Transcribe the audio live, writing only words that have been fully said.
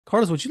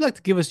Carlos, would you like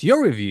to give us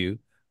your review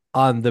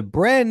on the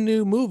brand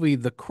new movie,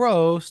 The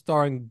Crow,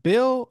 starring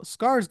Bill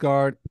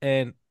Skarsgård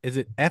and is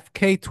it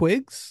FK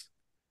Twigs?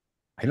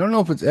 I don't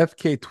know if it's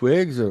FK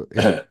Twigs or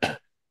is it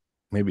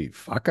maybe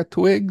Faka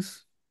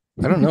Twigs?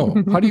 I don't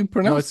know. How do you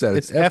No, pronounce that?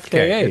 It's it's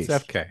FK. It's FKA.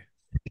 FK.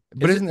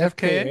 But Is it isn't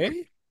FKA?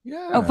 FKA?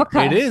 Oh, Yeah.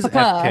 It fucker, is fucker,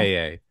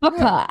 FKA.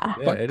 Yeah. fucker.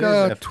 Yeah, it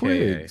is Faka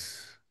FKA.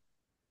 Twigs.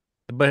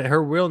 But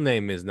her real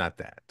name is not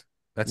that.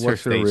 That's her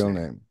What's her stage real name.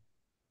 name?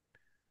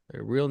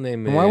 Her real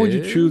name And why would you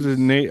choose a is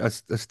name a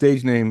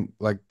stage name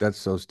like that's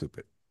so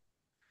stupid?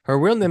 her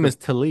real It's name a is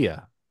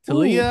Talia.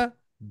 ooh, Talia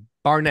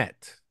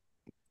Barnett,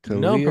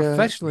 known Talia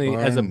professionally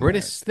as a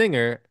British Barnett.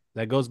 singer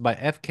that goes by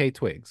FK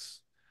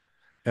Twigs.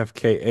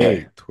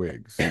 FKA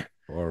Twigs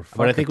or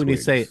But I Faka think when you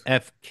say Twigs.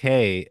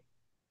 FK,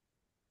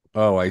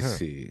 Oh, I huh,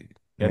 see.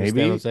 you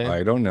understand what I'm Maybe. saying?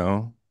 I don't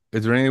know.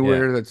 Is there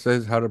Yeah. anywhere that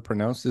says how to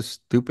pronounce this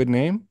stupid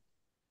name?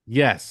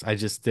 Yes, I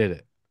just did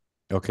it.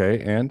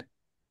 Okay, and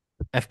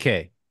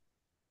FK.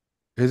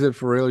 is it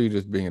for real? Or you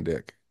just being a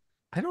dick?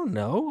 I don't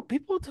know.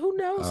 People who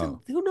knows and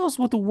Oh, who knows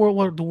what the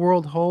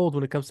world holds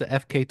when it comes to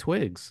FK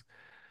Twigs.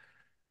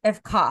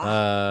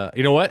 FK.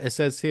 You know what? It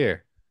says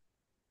here.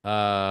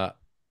 Uh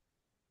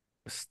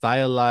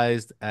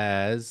stylized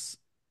as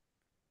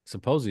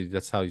supposedly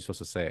that's how you're supposed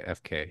to say it,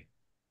 FK.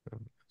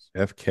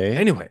 FK?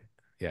 Anyway,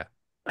 yeah.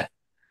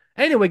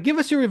 Anyway, give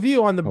us your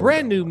review on the Hold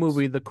brand on new once.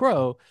 movie, The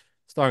Crow,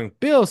 starring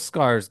Bill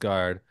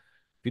Skarsgård.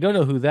 If you don't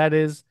know who that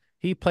is,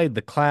 he played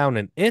the clown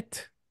in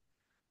It,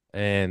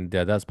 and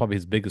that's probably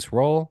his biggest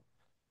role.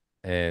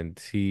 And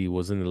he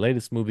was in the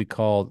latest movie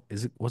called,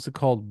 what's it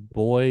called?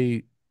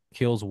 Boy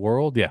Kills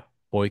World? Yeah,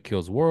 Boy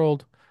Kills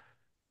World.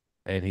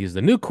 And he's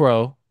the new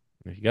Crow.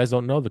 If you guys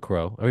don't know the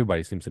Crow,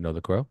 everybody seems to know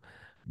the Crow.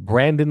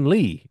 Brandon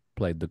Lee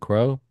played the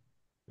Crow,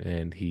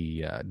 and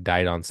he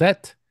died on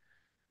set,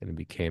 and it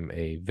became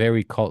a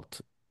very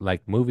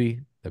cult-like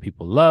movie that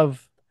people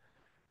love.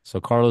 So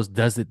Carlos,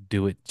 does it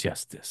do it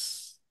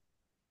justice?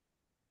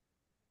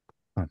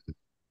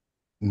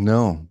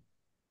 No,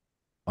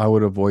 I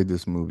would avoid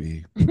this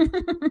movie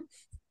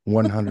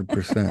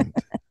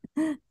 100%.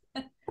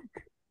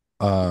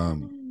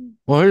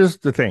 Well, here's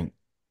the thing.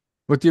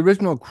 With the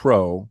original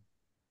Crow,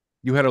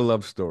 you had a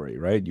love story,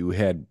 right? You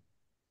had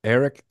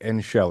Eric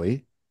and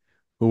Shelley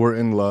who were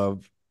in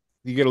love.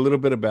 You get a little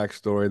bit of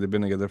backstory. They've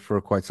been together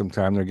for quite some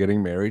time. They're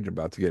getting married,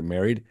 about to get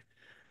married.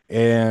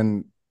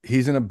 And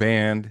he's in a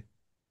band.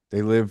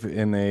 They live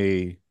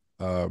in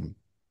um,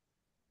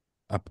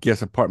 I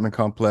guess, apartment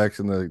complex,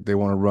 and they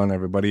want to run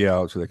everybody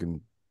out so they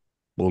can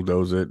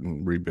bulldoze it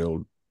and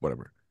rebuild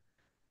whatever.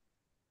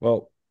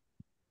 Well,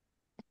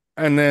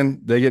 and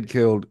then they get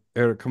killed.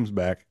 Eric comes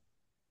back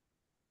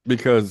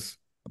because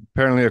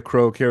apparently a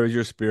crow carries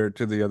your spirit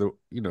to the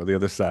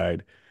other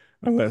side,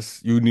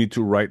 unless you need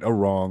to right a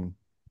wrong.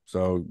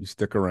 So you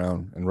stick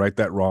around and right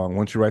that wrong.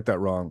 Once you right that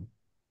wrong,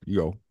 you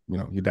go,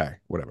 you die,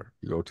 whatever.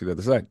 You go to the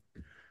other side.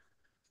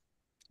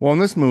 Well, in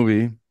this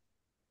movie,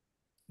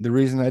 the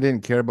reason I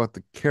didn't care about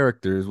the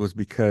characters was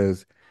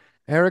because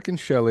Eric and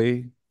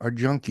Shelley are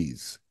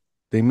junkies.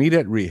 They meet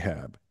at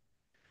rehab.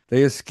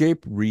 They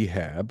escape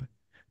rehab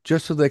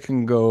just so they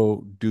can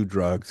go do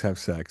drugs, have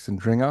sex, and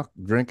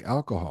drink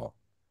alcohol.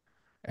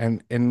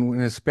 And in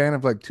a span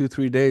of like 2,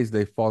 3 days,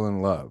 they fall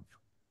in love.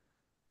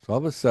 So all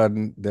of a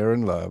sudden, they're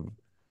in love.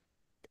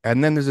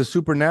 And then there's a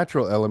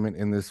supernatural element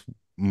in this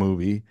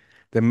movie.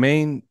 The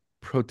main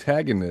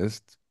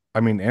protagonist,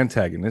 I mean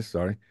antagonist,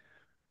 sorry,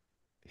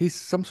 he's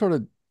some sort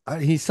of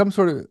he's some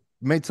sort of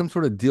made some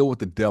sort of deal with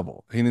the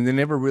devil. And they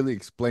never really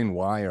explain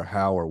why or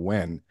how or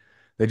when.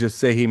 They just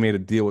say he made a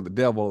deal with the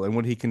devil, and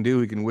what he can do,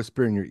 he can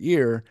whisper in your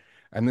ear,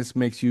 and this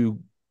makes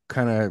you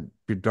kind of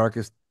your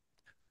darkest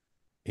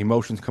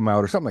emotions come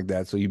out or something like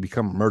that. So you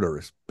become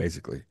murderous,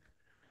 basically.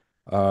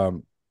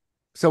 Um,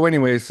 so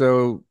anyway,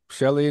 so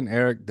Shelley and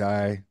Eric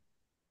die.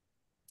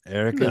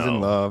 Eric is in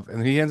No. love,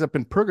 and he ends up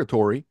in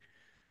purgatory.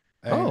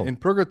 And Oh, in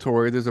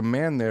Purgatory, there's a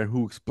man there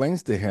who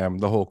explains to him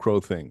the whole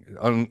crow thing.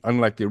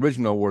 Unlike the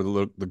original, where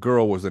the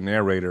girl was the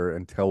narrator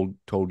and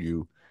told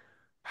you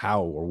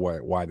how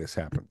or why this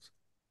happens.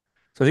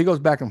 So he goes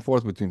back and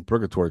forth between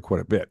Purgatory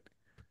quite a bit.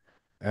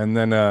 And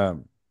then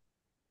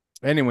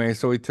anyway,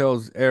 so he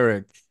tells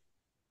Eric,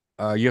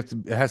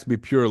 it has to be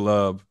pure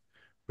love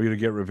for you to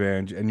get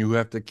revenge, and you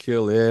have to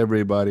kill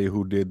everybody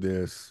who did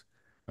this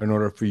in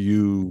order for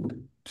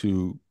you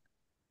to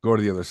go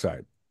to the other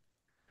side.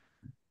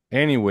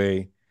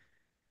 Anyway,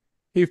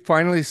 he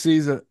finally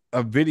sees a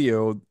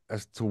video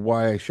as to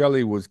why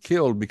Shelley was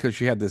killed because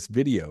she had this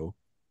video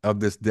of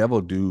this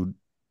devil dude.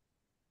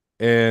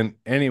 And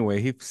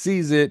anyway, he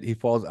sees it. He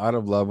falls out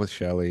of love with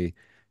Shelley.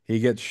 He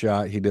gets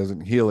shot. He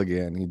doesn't heal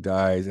again. He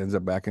dies, ends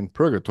up back in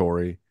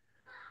purgatory.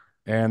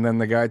 And then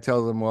the guy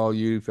tells him, well,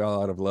 you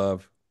fell out of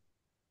love.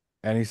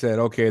 And he said,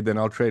 okay, then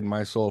I'll trade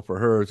my soul for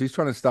hers. He's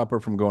trying to stop her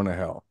from going to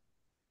hell.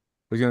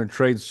 He's going to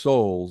trade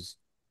souls.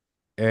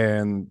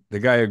 And the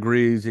guy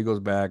agrees. He goes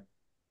back,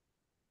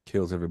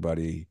 kills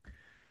everybody,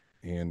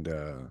 and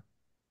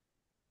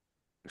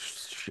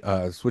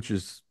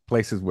switches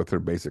places with her.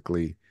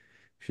 Basically,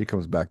 she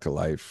comes back to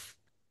life,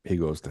 he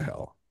goes to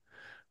hell.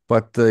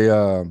 But the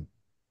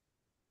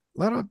a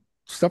lot of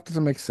stuff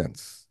doesn't make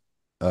sense.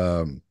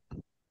 Um,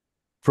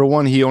 for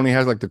one, he only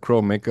has like the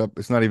crow makeup.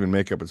 It's not even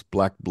makeup, it's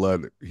black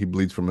blood. He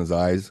bleeds from his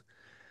eyes.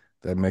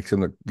 That makes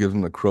him gives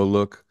him the crow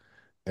look.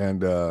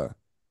 And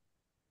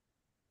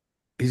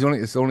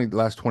it's only the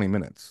last 20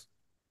 minutes.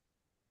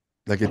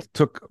 Like it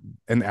took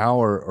an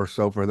hour or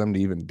so for them to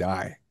even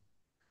die.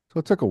 So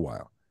it took a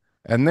while.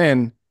 And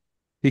then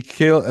he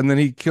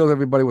killed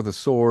everybody with a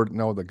sword,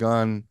 now with a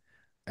gun.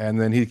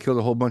 And then he killed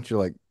a whole bunch of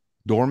like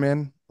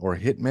doormen or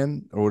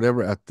hitmen or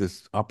whatever at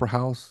this opera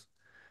house.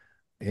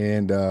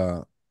 And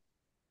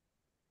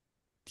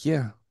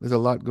yeah, there's a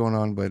lot going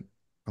on, but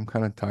I'm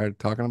kind of tired of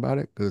talking about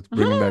it because it's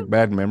bringing back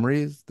bad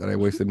memories that I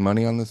wasted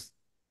money on this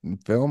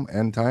film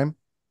and time.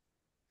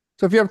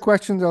 So if you have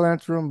questions, I'll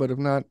answer them, but if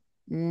not,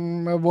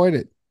 avoid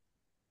it.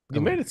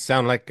 You made Avoid it it.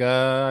 sound like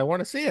I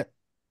want to see it.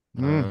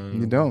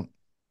 You Um, don't.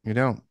 You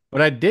don't.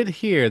 but I did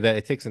hear that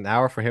it takes an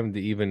hour for him to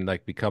even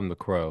like become the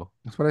crow.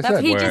 That's what I That's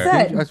what said. he just Where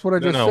said. That's what I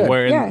no, just no, said.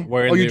 Yeah.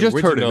 where Oh, in you the just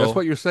heard it. That's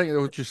what original, you're saying.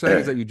 What you're saying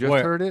is that you just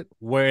heard it.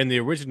 where in the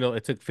original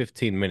it took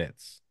 15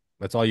 minutes.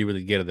 That's all you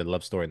really get of the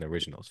love story in the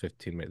original. It's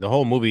 15 minutes. The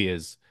whole movie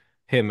is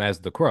him as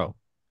the crow.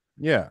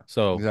 Yeah,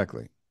 So,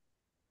 exactly.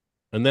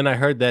 and then I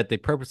heard that they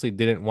purposely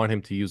didn't want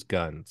him to use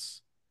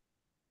guns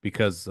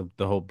because of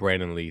the whole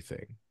Brandon Lee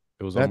thing.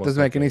 It was That almost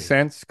doesn't make like any a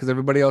sense because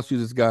everybody else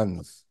uses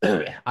guns.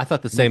 I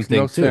thought the It same makes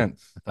no thing too.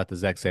 sense. I thought the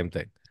exact same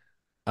thing.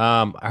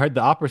 I heard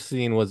the opera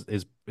scene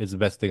is the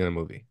best thing in the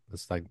movie.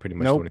 It's like pretty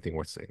much the only Nope. thing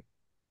worth seeing.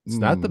 It's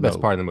not the best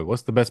No. part in the movie.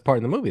 What's the best part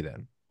in the movie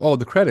then? Oh,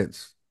 the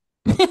credits.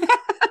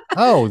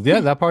 Oh,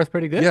 yeah, that part's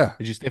pretty good. Yeah.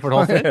 Did you stay for the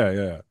whole Oh, thing? yeah,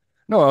 yeah.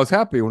 No, I was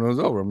happy when it was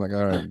over. I'm like,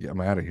 all right,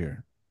 I'm out of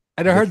here.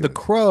 And I heard the Ridiculous.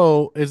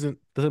 crow isn't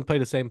doesn't play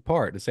the same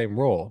part, the same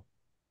role.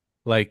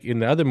 Like in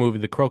the other movie,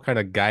 the crow kind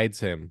of guides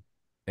him,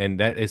 and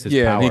that is his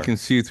Yeah, and he power. can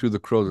see through the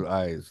crow's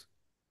eyes.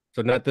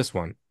 So not this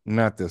one.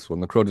 Not this one.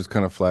 The crow just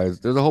kind of flies.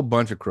 There's a whole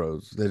bunch of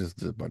crows. They just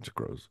did a bunch of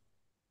crows.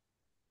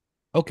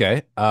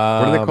 Okay.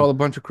 What do they call a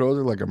bunch of crows?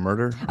 Like a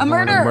murder or A something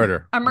like A that? murder.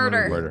 murder. A A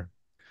murder, murder. yeah. Murder.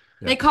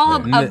 They Yeah,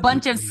 call yeah. a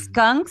bunch of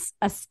skunks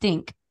a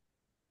stink.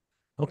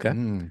 Okay.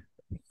 Mm.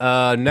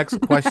 Next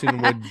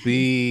question would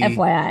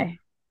be FYI.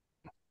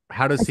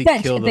 how A does he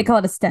stench. kill They the call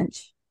it a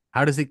stench.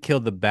 how does he kill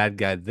the bad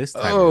guy this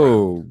time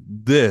around? Oh,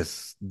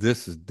 this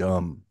is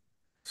dumb.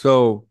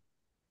 So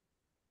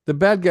the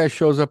bad guy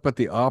shows up at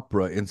the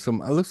opera in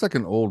some, it looks like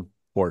an old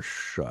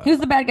Porsche. Who's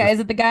the bad guy? This Is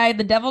it the guy,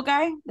 the devil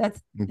guy?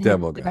 That's him,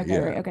 devil the guy, bad guy, yeah.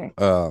 right? Okay.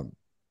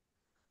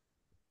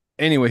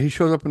 Anyway, he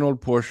shows up in an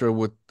old Porsche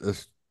with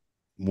this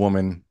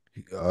woman.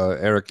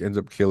 Eric ends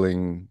up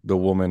killing the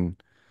woman,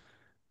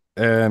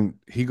 and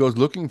he goes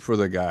looking for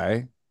the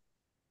guy.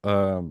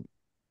 Um,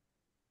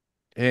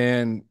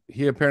 and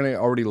he apparently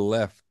already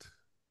left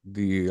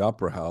the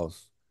opera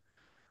house.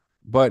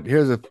 But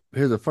here's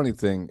a funny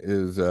thing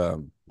is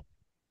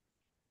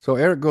so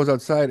Eric goes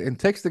outside and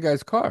takes the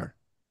guy's car.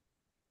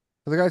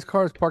 The guy's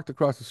car is parked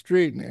across the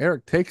street, and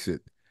Eric takes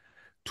it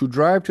to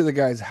drive to the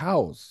guy's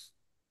house.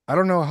 I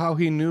don't know how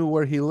he knew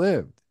where he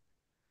lived.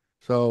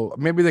 So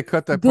maybe they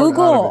cut that part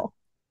out of it. Google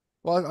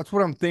Well, that's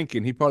what I'm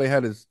thinking. He probably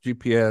had his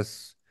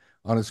GPS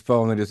on his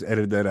phone. They just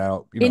edited that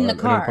out, in the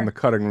and from the car.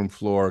 cutting room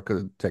floor because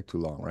it'd take too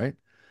long, right?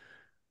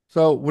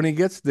 So when he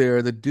gets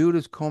there, the dude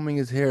is combing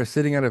his hair,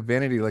 sitting at a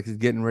vanity like he's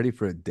getting ready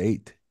for a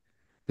date,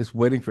 just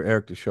waiting for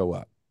Eric to show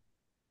up.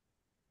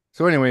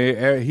 So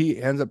anyway,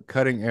 he ends up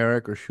cutting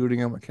Eric or shooting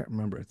him. I can't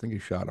remember. I think he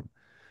shot him.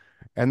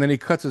 And then he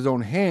cuts his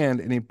own hand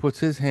and he puts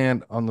his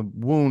hand on the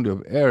wound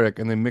of Eric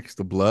and they mix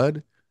the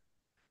blood.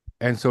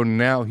 And so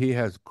now he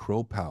has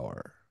crow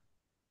power.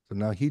 So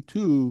now he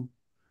too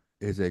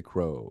is a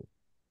crow.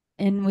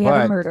 And we have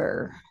a But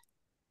murder.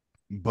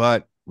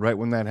 right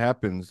when that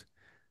happens,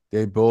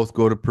 they both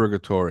go to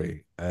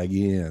purgatory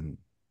again.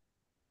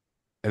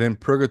 And in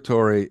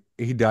purgatory,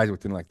 he dies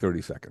within like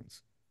 30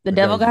 seconds. The The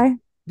devil guy's just, guy?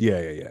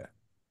 yeah.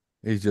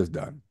 He's just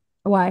done.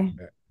 Why?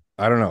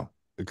 I don't know.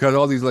 Because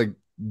all these like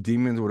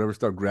demons or whatever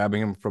start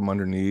grabbing him from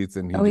underneath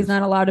and Oh, he's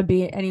not allowed to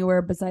be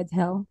anywhere besides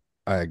hell.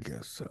 I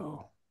guess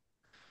so.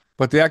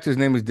 But the actor's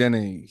name is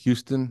Denny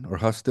Houston or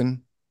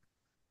Huston.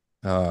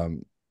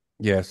 Um,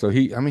 yeah, so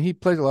he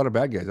plays a lot of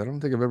bad guys. I don't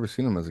think I've ever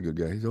seen him as a good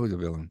guy. He's always a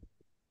villain.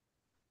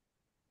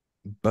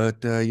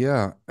 But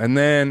yeah. And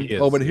He then,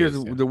 is. but He here's is.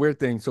 Yeah. the weird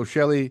thing. So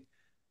Shelly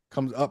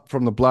comes up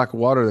from the black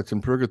water that's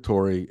in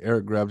purgatory.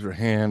 Eric grabs her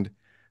hand.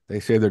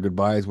 They say their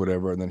goodbyes,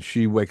 whatever, and then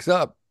she wakes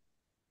up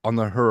on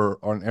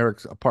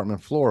Eric's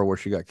apartment floor where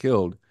she got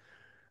killed.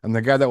 And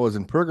the guy that was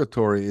in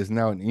purgatory is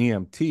now an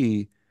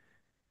EMT,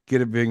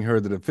 giving her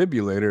the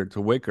defibrillator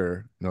to wake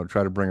her,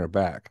 try to bring her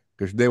back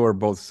because they were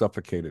both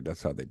suffocated.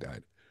 That's how they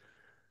died.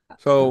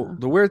 So Uh,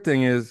 the weird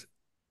thing is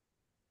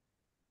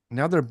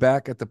now they're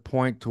back at the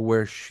point to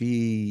where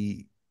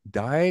she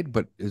died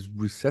but is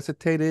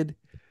resuscitated.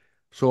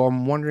 So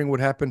I'm wondering what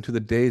happened to the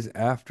days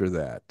after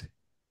that.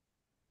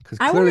 Because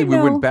I want clearly to we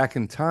went know. back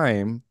in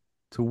time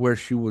to where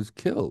she was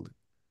killed.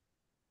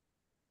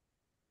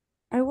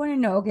 I want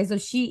want to know. Okay, so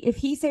if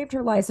he saved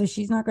her life, so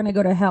she's not going to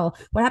go to hell.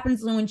 What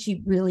happens when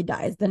she really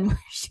dies? Then where's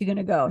she going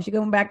to go? Is she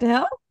going back to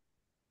hell?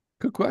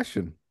 Good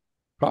question.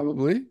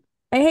 Probably.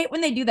 I hate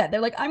when they do that. They're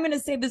like, I'm going to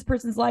save this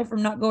person's life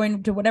from not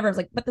going to whatever. It's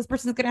like, but this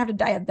person's going to have to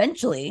die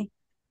eventually.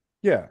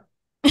 Yeah.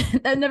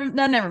 that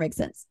never makes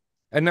sense.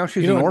 And now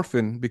she's an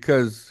orphan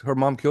because her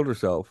mom killed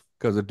herself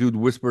because a dude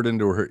whispered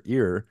into her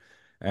ear,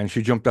 and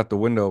she jumped out the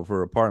window of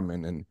her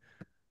apartment and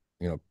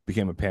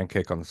became a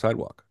pancake on the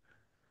sidewalk.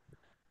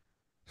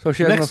 So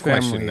she has no Next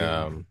question.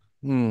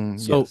 family.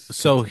 So Yes,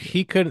 so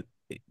he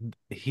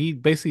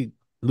basically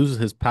loses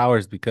his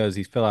powers because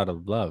he fell out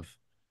of love,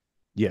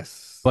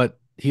 yes, but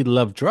he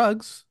loved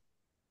drugs.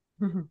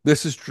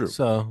 this is true.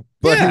 So,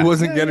 but he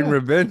wasn't getting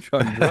revenge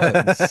on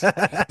drugs.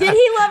 Did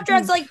he love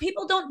drugs? Like,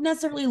 people don't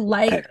necessarily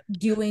like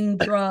doing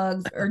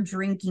drugs or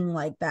drinking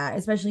like that,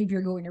 especially if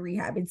you're going to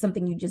rehab. It's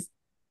something you just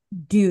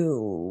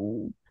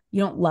do.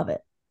 You don't love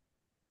it.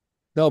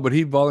 No, but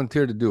he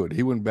volunteered to do it.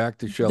 He went back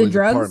to Shelly's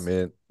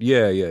apartment.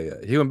 Yeah.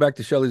 He went back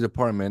to Shelly's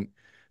apartment.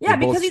 Yeah,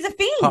 because he's a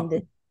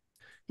fiend.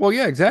 Well,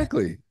 yeah,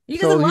 exactly. He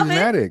doesn't love he's an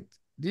it. addict.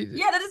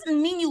 Yeah, that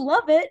doesn't mean you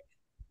love it.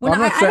 Well,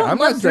 I'm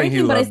not saying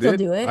he loved it. But I still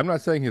do it. I'm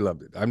not saying he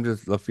loved it. I'm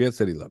just Lafayette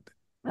said he loved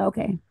it.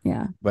 Okay,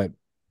 yeah. But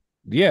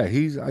yeah,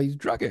 he's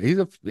drug addict.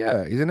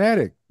 He's an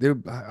addict.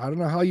 I don't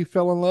know how you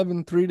fell in love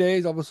in 3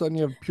 days. All of a sudden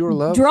you have pure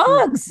love.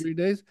 Drugs. 3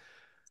 days.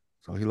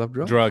 So he loved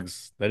drugs.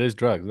 Drugs. That is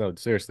drugs. No,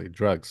 seriously,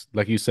 drugs.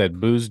 Like you said,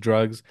 booze,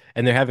 drugs,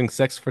 and they're having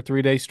sex for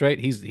 3 days straight.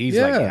 He's like,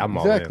 yeah, I'm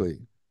exactly.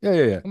 all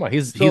in. Yeah. Come on,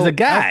 he's a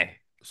guy.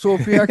 So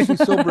if he actually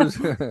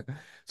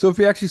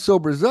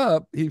sobers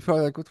up, he's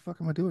probably like, what the fuck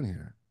am I doing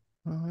here?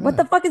 Oh, yeah. What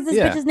the fuck is this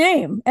bitch's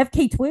name?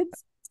 FK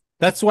Twigs?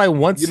 That's why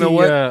once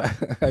what?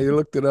 I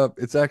looked it up.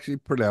 It's actually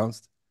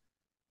pronounced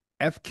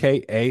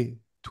FKA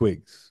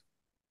Twigs.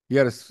 You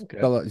gotta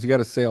spell it. You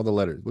gotta say all the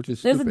letters, which is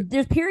stupid.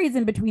 There's periods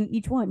in between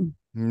each one.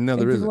 No,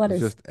 there isn't.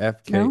 It's just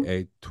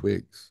FKA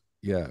Twigs.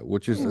 Yeah,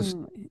 which is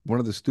one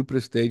of the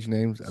stupidest stage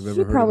names I've ever heard.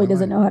 She probably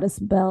doesn't know how to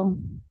spell.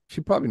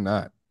 She probably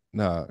not.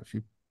 No,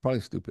 she probably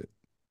stupid.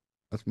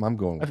 I'm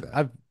going with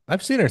that.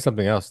 I've seen her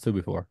something else too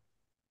before.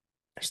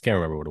 I just can't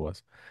remember what it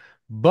was.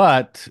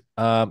 But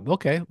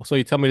okay, so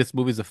you tell me this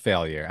movie's a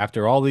failure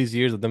after all these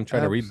years of them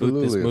trying to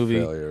reboot this movie.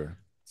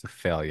 It's a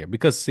failure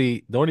because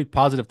see, the only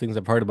positive things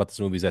I've heard about this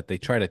movie is that they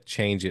try to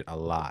change it a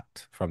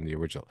lot from the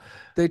original.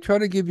 They try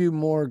to give you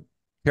more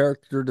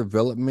character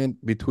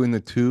development between the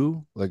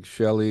two, like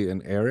Shelly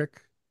and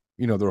Eric.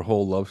 Their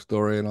whole love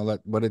story and all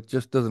that, but it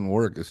just doesn't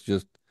work.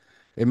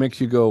 It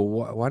makes you go,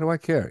 why do I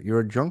care?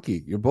 You're a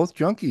junkie. You're both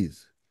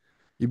junkies.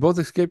 You both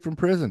escaped from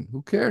prison.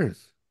 Who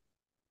cares?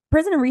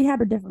 Prison and rehab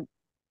are different.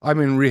 I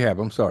mean, rehab.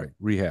 I'm sorry.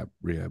 Rehab.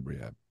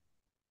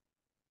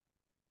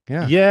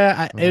 Yeah.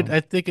 Yeah, I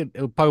think it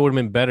probably would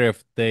have been better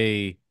if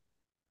they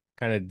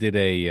kind of did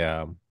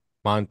a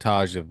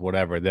montage of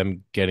whatever,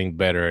 them getting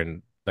better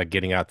and like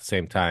getting out at the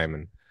same time.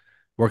 And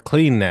we're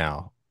clean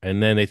now.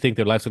 And then they think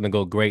their life's going to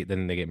go great.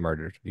 Then they get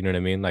murdered. You know what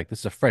I mean? Like, this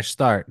is a fresh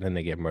start. And then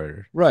they get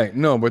murdered. Right.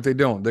 No, but they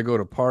don't. They go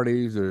to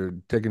parties. They're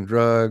taking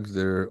drugs.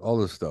 They're all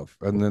this stuff.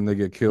 And then they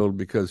get killed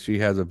because she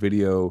has a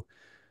video.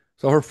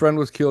 So her friend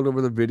was killed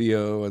over the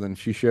video. And then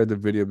she shared the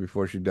video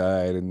before she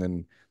died. And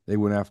then they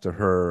went after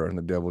her and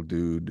the devil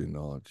dude and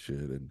all that shit.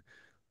 And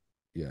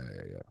yeah.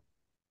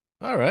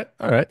 All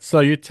right.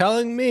 So you're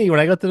telling me when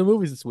I go to the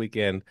movies this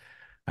weekend,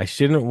 I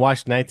shouldn't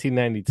watch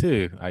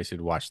 1992. I should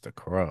watch The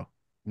Crow.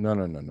 No.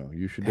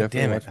 You should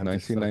definitely watch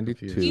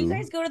 1992. Do you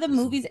guys go to the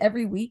movies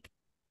every week?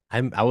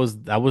 I was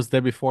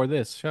there before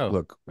this show.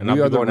 Look, and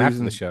I'll be going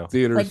after the show.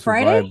 Theaters like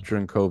Friday survived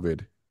during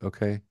COVID.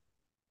 Okay.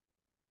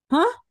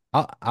 Huh?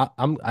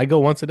 I go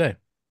once a day.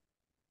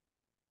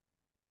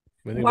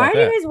 Why do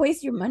you guys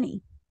waste your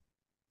money?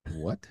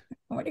 What?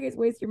 Why do you guys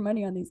waste your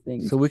money on these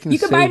things? So we can. You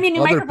could buy me a new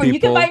microphone.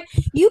 People,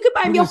 you could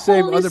buy me a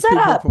whole new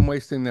setup from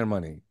wasting their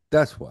money.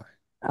 That's why.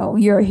 Oh,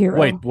 you're a hero.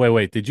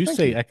 Wait. Did you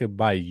say I could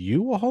buy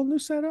you a whole new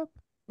setup?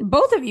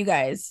 Both of you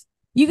guys.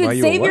 You could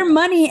save your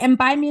money and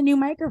buy me a new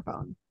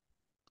microphone.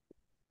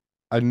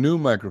 A new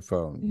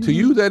microphone. Mm-hmm. To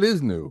you, that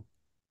is new.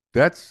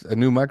 That's a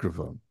new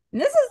microphone.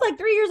 And this is like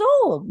 3 years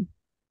old.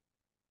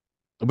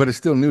 But it's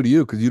still new to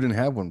you because you didn't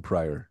have one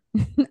prior.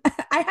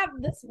 I have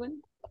this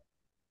one.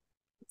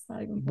 It's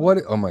not even what?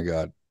 Oh my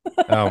god.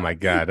 Oh my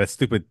god, that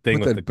stupid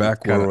thing with that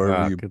backward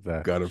wherever you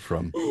got it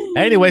from.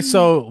 Anyway,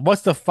 so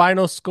what's the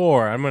final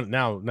score? I'm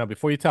gonna now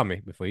before you tell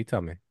me.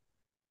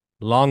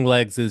 Long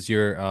Legs is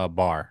your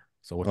bar.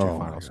 So what's your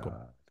final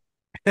score?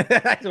 I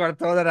just want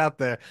to throw that out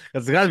there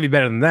because it's got to be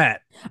better than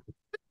that.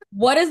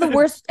 What is the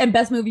worst and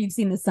best movie you've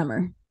seen this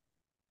summer?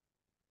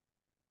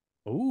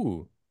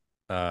 Ooh,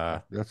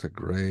 that's a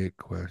great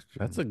question.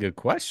 That's a good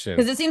question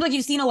because it seems like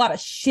you've seen a lot of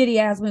shitty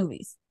ass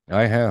movies.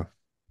 I have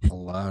a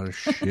lot of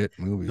shit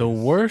movies. The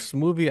worst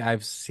movie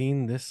I've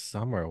seen this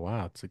summer.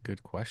 Wow, it's a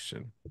good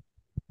question.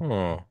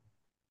 Oh,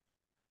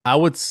 I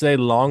would say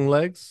Long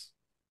Legs.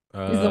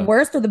 Is the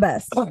worst or the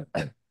best?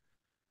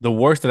 The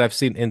worst that I've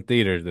seen in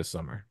theaters this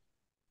summer.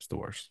 It's the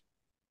worst.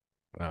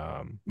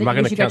 I'm not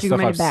going to count stuff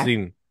I've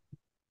seen.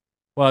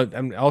 Well,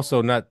 I'm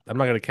also not. I'm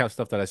not gonna count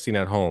stuff that I've seen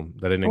at home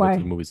that I didn't go to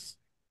the Why? movies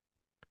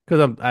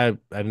because I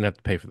didn't have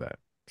to pay for that.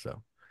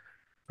 So,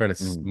 for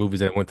instance, Mm.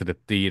 movies that I went to the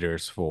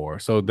theaters for.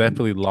 So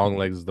definitely Long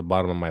Legs is the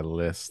bottom of my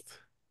list.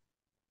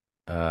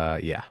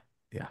 Yeah,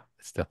 yeah,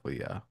 it's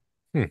definitely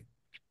Hmm.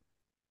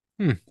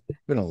 Hmm.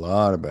 Been a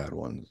lot of bad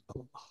ones.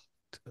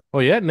 Oh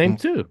yeah, name Mm.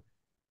 two.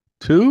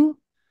 Two,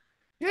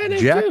 Yeah,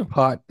 name two.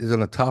 Jackpot is on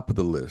the top of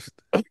the list.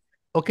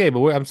 Okay, but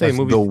I'm saying That's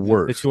the movies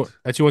worst.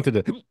 that you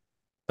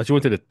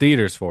went to the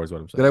theaters for is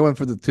what I'm That I saying. went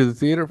to the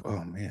theater.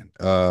 Oh man,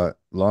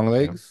 Long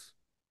Yeah, Legs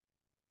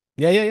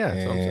yeah, yeah, yeah.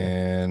 That's what I'm saying.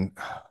 and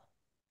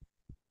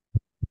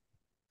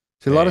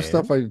see a lot of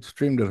stuff And I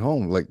streamed at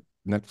home, like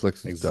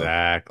Netflix and stuff.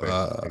 exactly,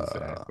 Uh,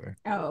 exactly.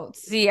 Oh,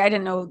 see, I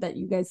didn't know that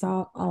you guys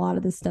saw a lot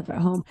of this stuff at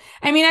home.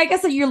 I mean, I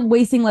guess that you're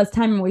wasting less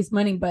time and waste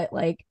money, but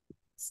like,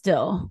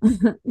 still,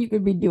 you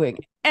could be doing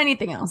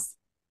anything else.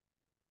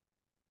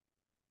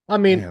 I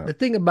mean, yeah,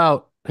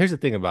 here's the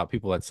thing about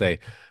people that say,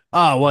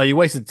 "Oh, well, you're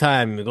wasting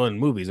time going to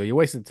movies, or you're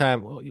wasting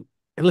time." Well,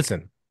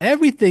 listen,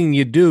 everything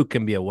you do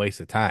can be a waste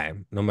of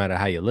time, no matter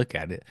how you look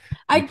at it.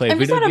 You play I'm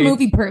just video not a games,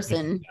 movie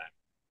waste of person. time.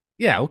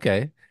 Yeah,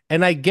 okay,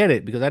 and I get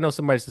it because I know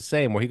somebody's the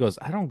same. Where he goes,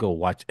 "I don't go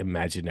watch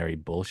imaginary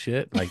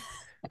bullshit." Like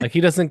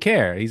he doesn't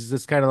care. He's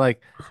just kind of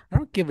like, "I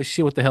don't give a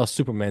shit what the hell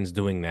Superman's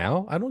doing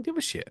now. I don't give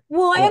a shit."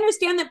 Well, I well,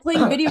 understand that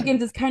playing video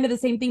games is kind of the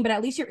same thing, but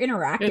at least you're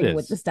It interacting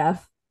with the is.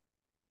 stuff.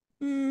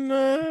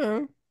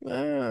 No,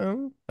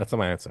 no. That's not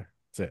my answer.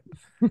 That's it.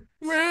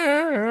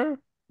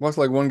 well, it's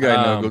like one guy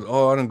now Um, goes,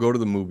 "Oh, I don't go to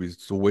the movies.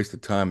 It's a waste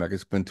of time. I could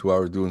spend 2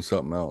 hours doing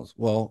something else."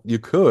 Well, you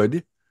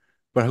could,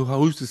 but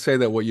who's to say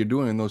that what you're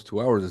doing in those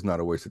 2 hours is not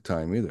a waste of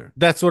time either?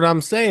 that's what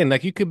I'm saying.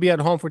 Like you could be at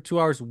home for 2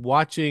 hours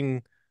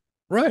watching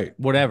Right.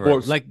 whatever.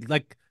 Or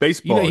Like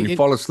baseball and you it,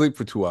 fall asleep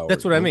for two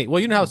that's hours. what I mean.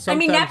 Well, you know how I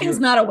mean, sometimes napping's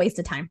you're not a waste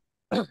of time.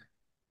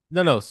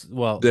 no, no.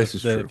 Well, This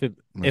is true. if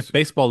This is true.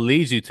 baseball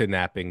leads you to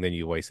napping, then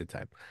you wasted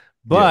time.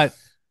 But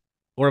Yes.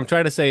 what I'm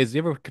trying to say is, you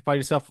ever find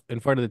yourself in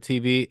front of the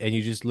TV and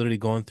you're just literally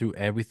going through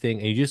everything,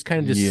 and you just kind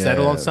of just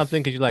settle on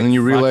something Yes. because you're And like, then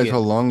you fuck realize how it.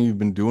 long you've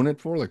been doing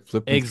it for, like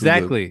flipping through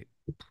the. Exactly.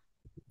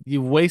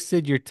 You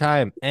wasted your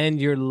time and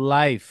your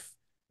life.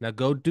 Now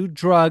go do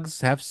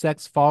drugs, have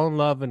sex, fall in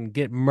love, and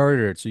get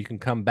murdered so you can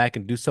come back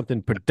and do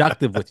something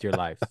productive with your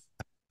life.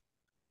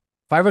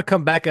 If I ever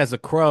come back as a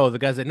crow, the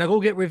guy's like, now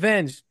go get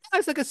revenge.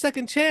 That's like a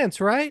second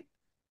chance, right?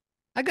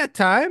 I got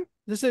time.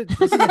 This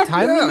is a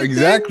time Yeah, limit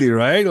thing. exactly,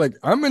 right? Like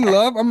I'm in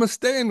love. I'm gonna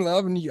stay in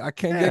love, and I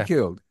can't get Yeah.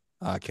 killed.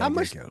 I can't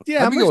get killed.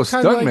 I How become a much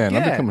time do stunt I man. I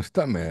become get? a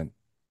stunt man.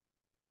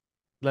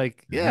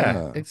 Like, yeah,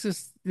 Yeah. it's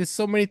just there's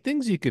so many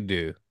things you could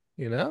do,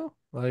 you know?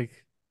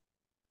 Like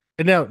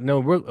and now no,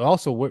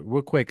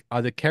 real quick,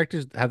 are the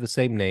characters have the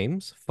same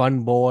names?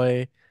 Fun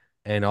Boy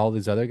and all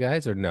these other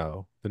guys, or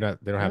no? They don't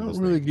They have don't those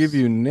really give names.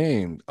 you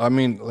names. I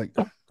mean, like,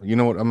 you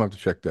know what? I'm gonna have to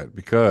check that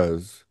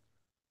because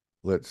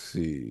let's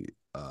see.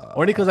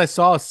 Only because I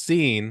saw a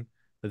scene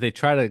that they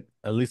try to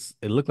at least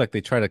it looked like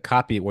they try to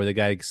copy it where the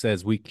guy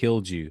says, "We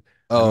killed you.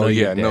 I Oh know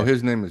you're yeah, no, dead."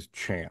 his name is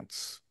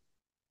Chance.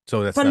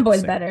 So that's Fun not the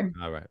Boy's same. better.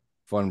 All right.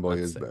 Fun Boy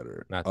Not the is same.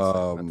 better. Not the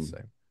same. Not the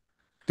same.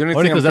 The only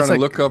Only thing I'm because trying that's to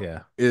like, look up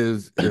yeah.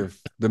 is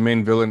if the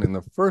main villain in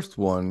the first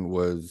one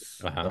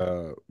was Uh-huh.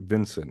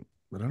 Vincent,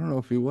 but I don't know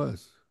if he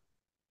was.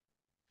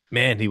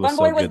 Man, he was Fun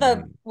so Boy good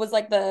then. was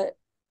like the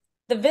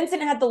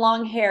Vincent had the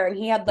long hair and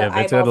he had Yeah, the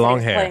Vincent had eyeballs that he long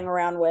was playing hair.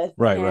 around with.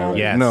 Right, right,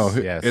 right. And No, Yes,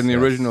 in yes, the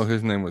original, yes.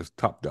 his name was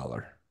Top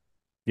Dollar.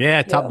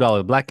 Yeah, top yeah,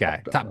 dollar, black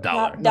Top guy, top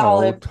Dollar. top dollar.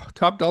 No, dollar,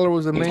 Top Dollar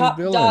was the main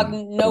top dog, villain.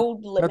 no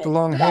Got the limit.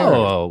 long hair.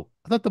 No,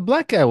 I thought the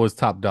black guy was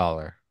top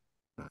dollar.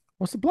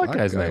 What's the black Black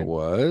guy's guy name?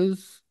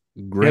 was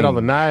He had all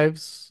the Grange.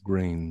 knives.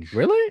 Grange.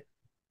 Really?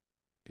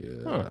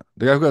 Huh. Yeah.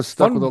 The guy who got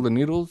stuck with all Fun. the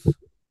needles?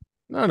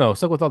 No, no,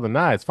 stuck with all the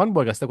knives. Fun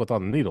boy got stuck with all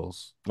the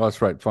needles. Oh,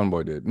 that's right. Fun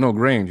Boy did. No,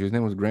 Grange. His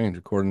name was Grange,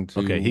 according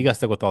Okay, he to got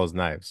stuck with all his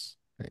knives.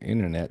 the Okay.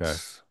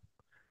 internets.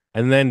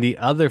 And then the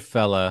other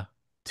fella,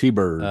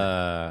 T-Bird.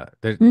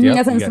 That yep,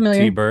 you sounds got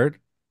T familiar. Bird.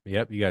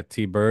 Yep, you got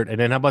T Bird. And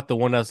then how about the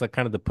one that's like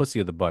kind of the pussy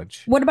of the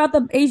bunch? What about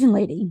the Asian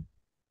lady?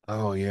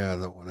 Oh yeah,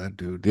 that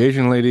dude. The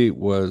Asian lady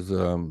was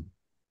no,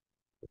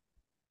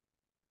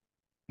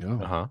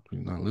 Uh-huh.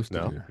 she's not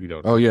listed No, here. you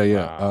don't Oh know. yeah,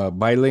 yeah. Wow.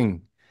 Bai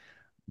Ling.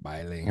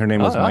 Bai Ling. Her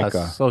name Oh, was yeah, Micah.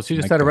 so she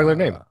just had a regular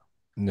name. Micah.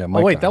 Yeah,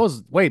 Oh, wait,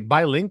 Micah.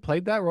 Bai Ling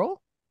played that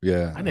role?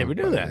 Yeah, I that was never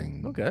knew Bai that.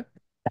 Ling. Okay.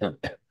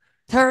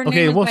 Her name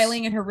Okay, was well,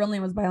 Biling and her real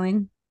name was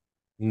Biling.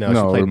 no,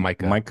 she played No,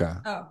 Micah.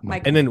 Micah. Oh, And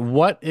Micah. Micah. then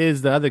what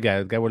is the other guy?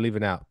 The guy we're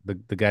leaving out. The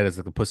guy that's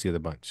like the pussy of the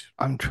bunch.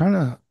 I'm trying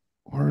to.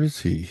 Where is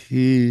he?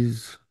 He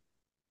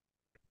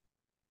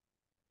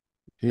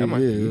Come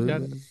on, you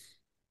got it. is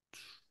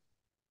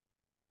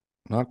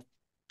not.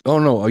 Oh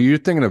no, you're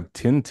thinking of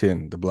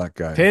Tintin, the black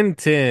guy.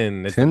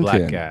 Tintin is the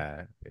black Tintin.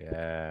 guy.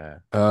 Yeah.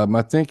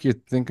 I think you're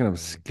thinking of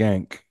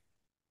Skank.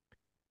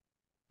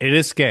 It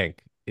is Skank.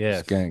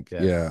 Yes. Skank.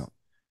 Yeah. Yes.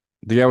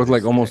 The guy It was is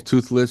like almost Skank.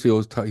 toothless.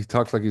 He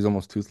talks like he's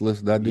almost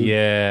toothless. That dude.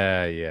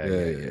 Yeah, yeah, Yeah,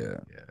 yeah, yeah, yeah, yeah,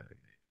 yeah.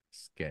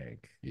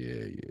 Skank.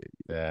 yeah, yeah.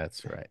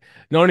 That's right.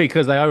 No, only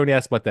because I already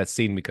asked about that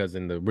scene because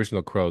in the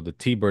original Crow, the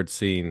T-Bird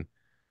scene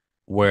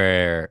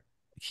where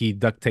he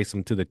duct tapes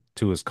him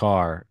to his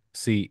car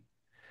seat,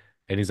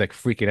 and he's like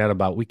freaking out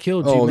about we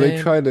killed you, Oh, they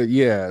man. tried to,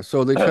 yeah.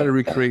 So they tried to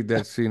recreate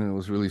that scene and it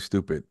was really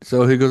stupid.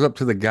 So he goes up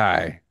to the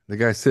guy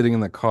sitting in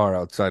the car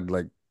outside,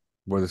 like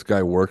where this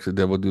guy works, the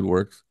devil dude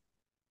works.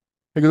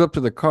 He goes up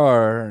to the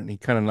car and he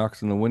kind of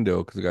knocks on the window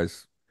because the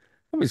guy's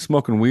probably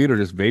smoking weed or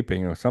just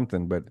vaping or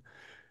something.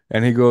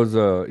 And he goes,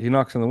 he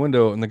knocks on the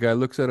window and the guy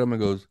looks at him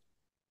and goes,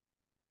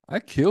 I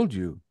killed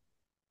you.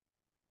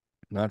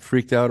 Not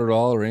freaked out at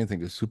all or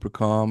anything, just super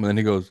calm. And then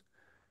he goes,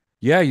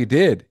 yeah, you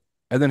did.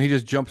 And then he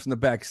just jumps in the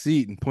back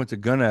seat and points a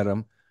gun at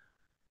him.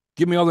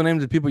 Give me all the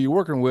names of people you're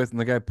working with. And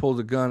the guy pulls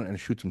a gun and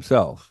shoots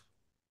himself.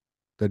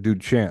 That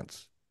dude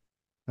Chance.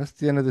 That's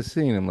the end of the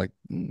scene. I'm like,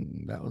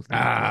 that was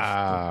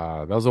not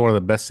just. That was one of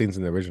the best scenes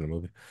in the original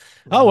movie.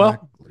 Oh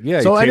well. Yeah,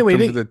 he So taped anyway, him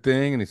to the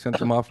thing and he sent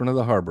him off into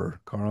the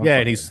harbor. Car on yeah,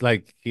 and fire. he's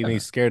like,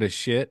 he's scared as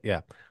shit.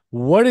 Yeah.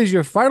 What is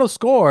your final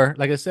score?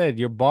 Like I said,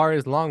 your bar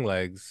is long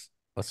legs.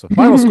 What's the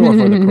final score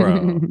for the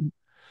Crow?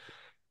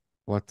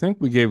 Well, I think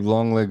we gave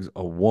Longlegs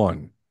a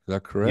 1. Is that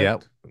Yep.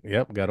 correct?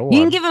 Yep. Got a You can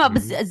one. give him a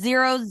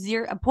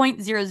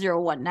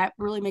 0.001. That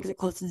really makes it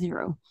close to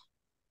 0.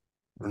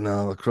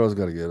 No, the Crow's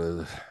got to get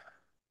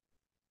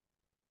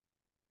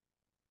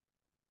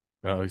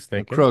Oh, he's the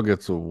thinking. Crow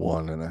gets a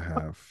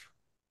 1.5.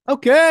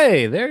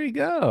 Okay, there you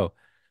go.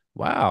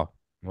 Wow.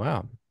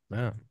 Wow.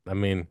 Wow. I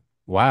mean,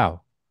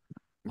 wow.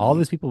 All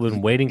these people have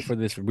been waiting for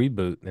this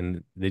reboot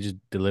and they just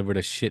delivered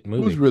a shit Who's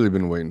movie. really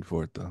been waiting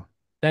for it though?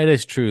 That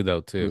is true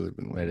though, too. Really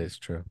been That waiting. is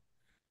true.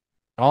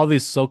 All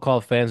these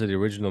so-called fans of the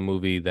original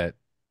movie that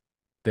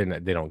they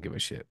don't give a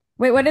shit.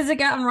 Wait, what does it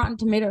get on Rotten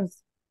Tomatoes?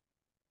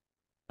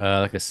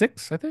 Like a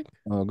 6, I think.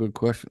 Oh, good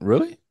question.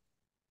 Really?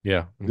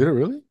 Yeah. Did it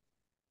really?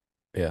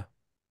 Yeah.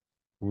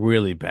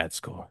 Really bad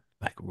score.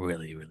 Like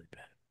really, really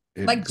bad.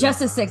 It Like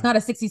just a 6, not a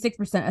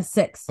 66%, a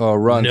 6. Oh,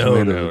 Rotten No,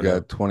 Tomatoes no, we no.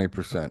 got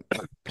 20%.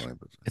 20%.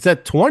 It's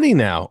at 20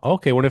 now.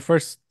 Okay, when it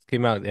first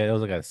came out, it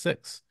was like a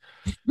 6.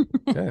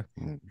 Okay.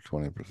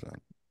 20%.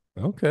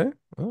 Okay.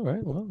 All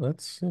right. Well,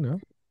 that's,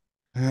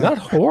 not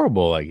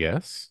horrible, I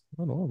guess.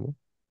 Not horrible.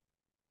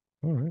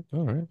 All right.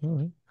 All right. All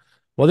right.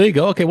 Well, there you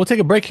go. Okay, we'll take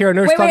a break here on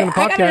Nurse Wait, Talking wait,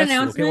 the I got an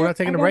podcast. Okay, we're not announcement.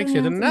 taking I a got break an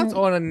here. An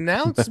announcement.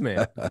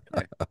 announcement.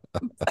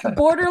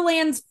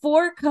 Borderlands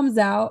 4 comes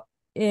out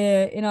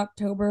in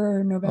October or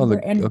Oh,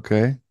 November,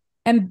 okay.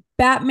 and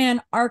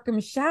Batman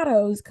Arkham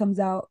Shadows comes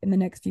out in the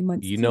next few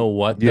months You too. know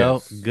what though?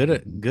 Yes.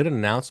 Good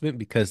announcement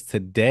because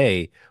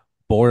today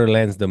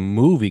Borderlands the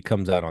movie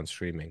comes out on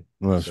streaming.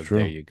 Well, that's So true.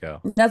 there you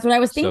go. That's what I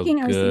was So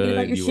thinking. I was thinking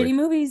about good. your You were shitty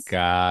movies.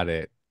 got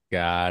it.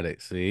 Got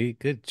it. See?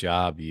 Good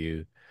job,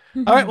 you.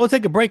 All right, we'll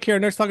take a break here.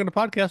 Nurse Talking the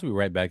podcast. We'll be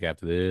right back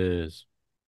after this.